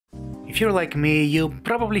If you're like me, you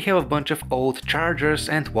probably have a bunch of old chargers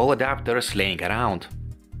and wall adapters laying around.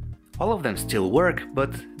 All of them still work,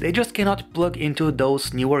 but they just cannot plug into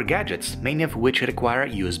those newer gadgets, many of which require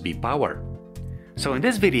USB power. So in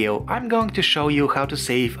this video, I'm going to show you how to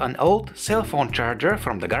save an old cell phone charger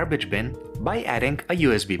from the garbage bin by adding a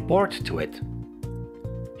USB port to it.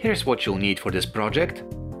 Here's what you'll need for this project: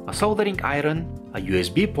 a soldering iron, a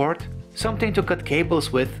USB port, something to cut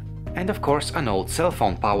cables with, and of course an old cell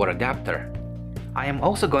phone power adapter. I am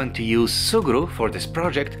also going to use Sugru for this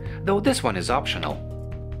project, though this one is optional.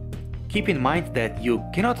 Keep in mind that you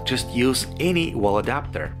cannot just use any wall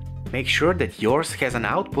adapter. Make sure that yours has an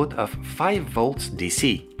output of 5 volts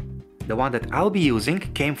DC. The one that I'll be using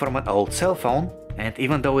came from an old cell phone, and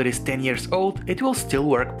even though it is 10 years old, it will still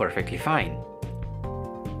work perfectly fine.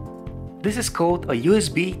 This is called a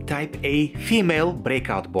USB Type A female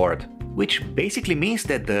breakout board, which basically means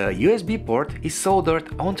that the USB port is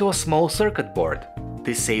soldered onto a small circuit board.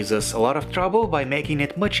 This saves us a lot of trouble by making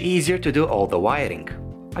it much easier to do all the wiring.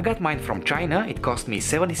 I got mine from China, it cost me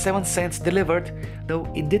 77 cents delivered, though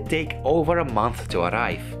it did take over a month to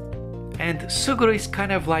arrive. And Sugru is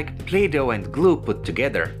kind of like Play-Doh and glue put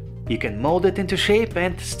together. You can mold it into shape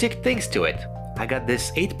and stick things to it. I got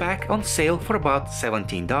this 8-pack on sale for about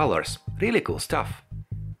 $17. Really cool stuff.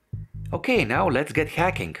 Okay, now let's get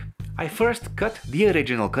hacking. I first cut the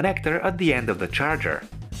original connector at the end of the charger.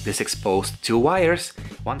 This exposed 2 wires,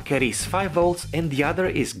 one carries 5 volts and the other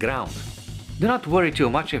is ground. Do not worry too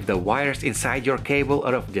much if the wires inside your cable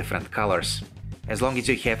are of different colors. As long as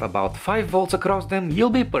you have about 5 volts across them, you'll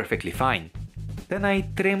be perfectly fine. Then I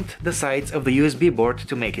trimmed the sides of the USB board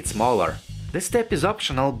to make it smaller. This step is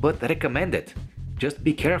optional but recommended. Just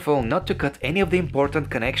be careful not to cut any of the important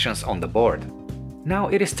connections on the board. Now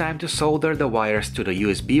it is time to solder the wires to the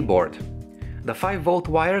USB board. The 5-volt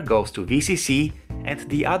wire goes to VCC and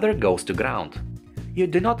the other goes to ground. You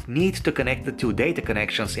do not need to connect the 2 data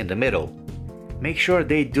connections in the middle. Make sure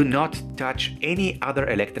they do not touch any other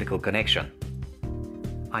electrical connection.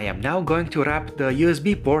 I am now going to wrap the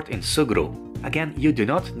USB port in Sugru. Again, you do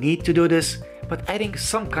not need to do this, but adding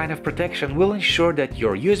some kind of protection will ensure that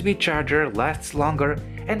your USB charger lasts longer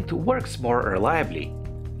and works more reliably.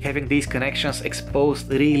 Having these connections exposed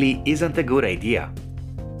really isn't a good idea.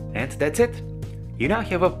 And that's it. You now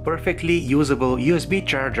have a perfectly usable USB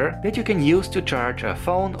charger that you can use to charge a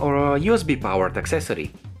phone or a USB-powered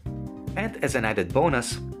accessory. And as an added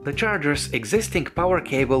bonus, the charger's existing power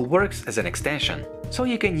cable works as an extension, so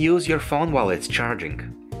you can use your phone while it's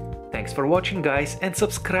charging. Thanks for watching guys, and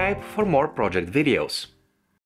subscribe for more project videos.